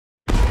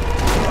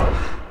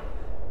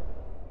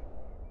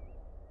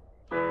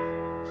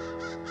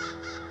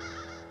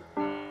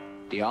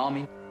The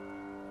army.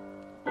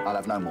 I'll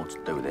have no more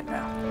to do with it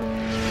now.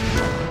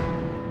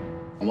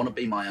 I want to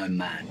be my own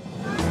man.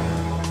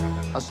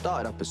 I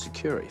started up a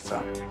security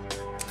firm.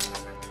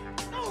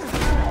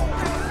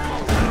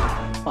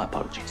 My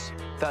apologies.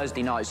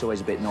 Thursday night's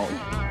always a bit naughty.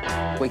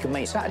 We can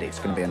meet Saturday. It's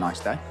going to be a nice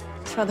day.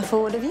 It's rather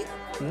forward of you.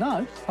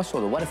 No, I saw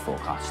the weather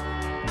forecast.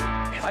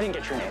 I didn't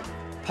get your name.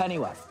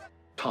 Pennyworth.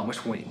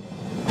 Thomas Wayne.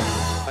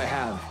 I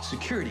have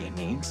security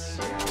needs.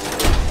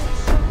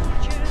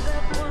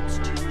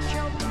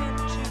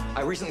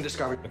 I recently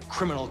discovered a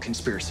criminal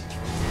conspiracy.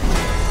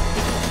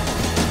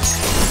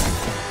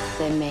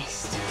 They're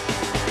missed.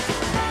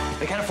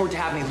 They can't afford to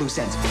have any loose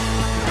ends.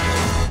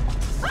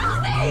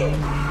 Alfie!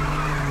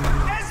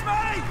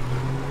 Esme!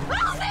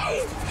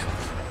 Alfie!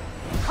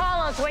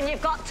 Call us when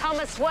you've got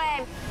Thomas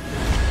Wayne.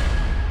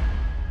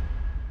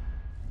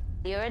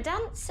 You're a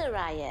dancer,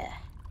 are you?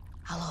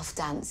 I love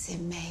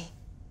dancing, me.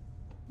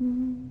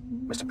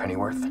 Mr.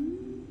 Pennyworth,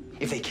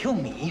 if they kill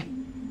me,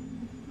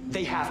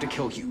 they have to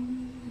kill you.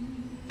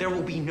 There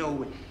will be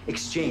no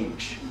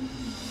exchange.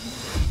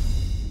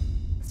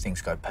 If things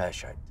go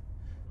pear-shaped,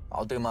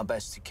 I'll do my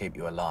best to keep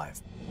you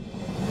alive.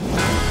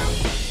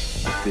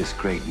 This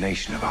great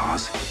nation of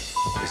ours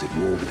is at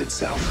war with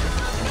itself.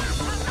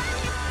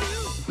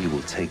 We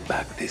will take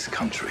back this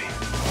country.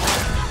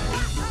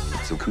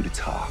 It's a coup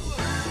d'etat.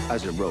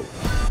 As a rule,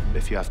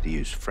 if you have to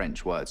use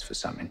French words for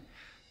something,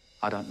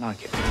 I don't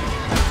like it.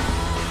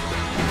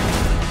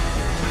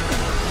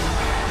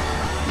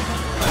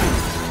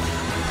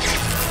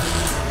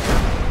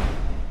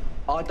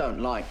 I don't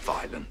like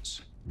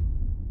violence.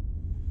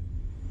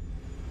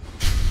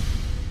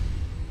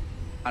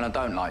 And I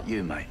don't like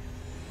you, mate.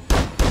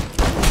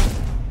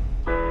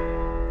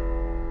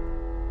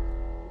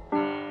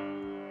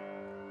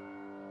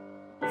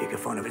 You can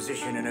find a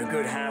position in a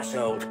good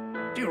household.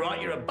 Do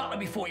right, you're a butler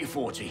before you're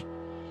 40.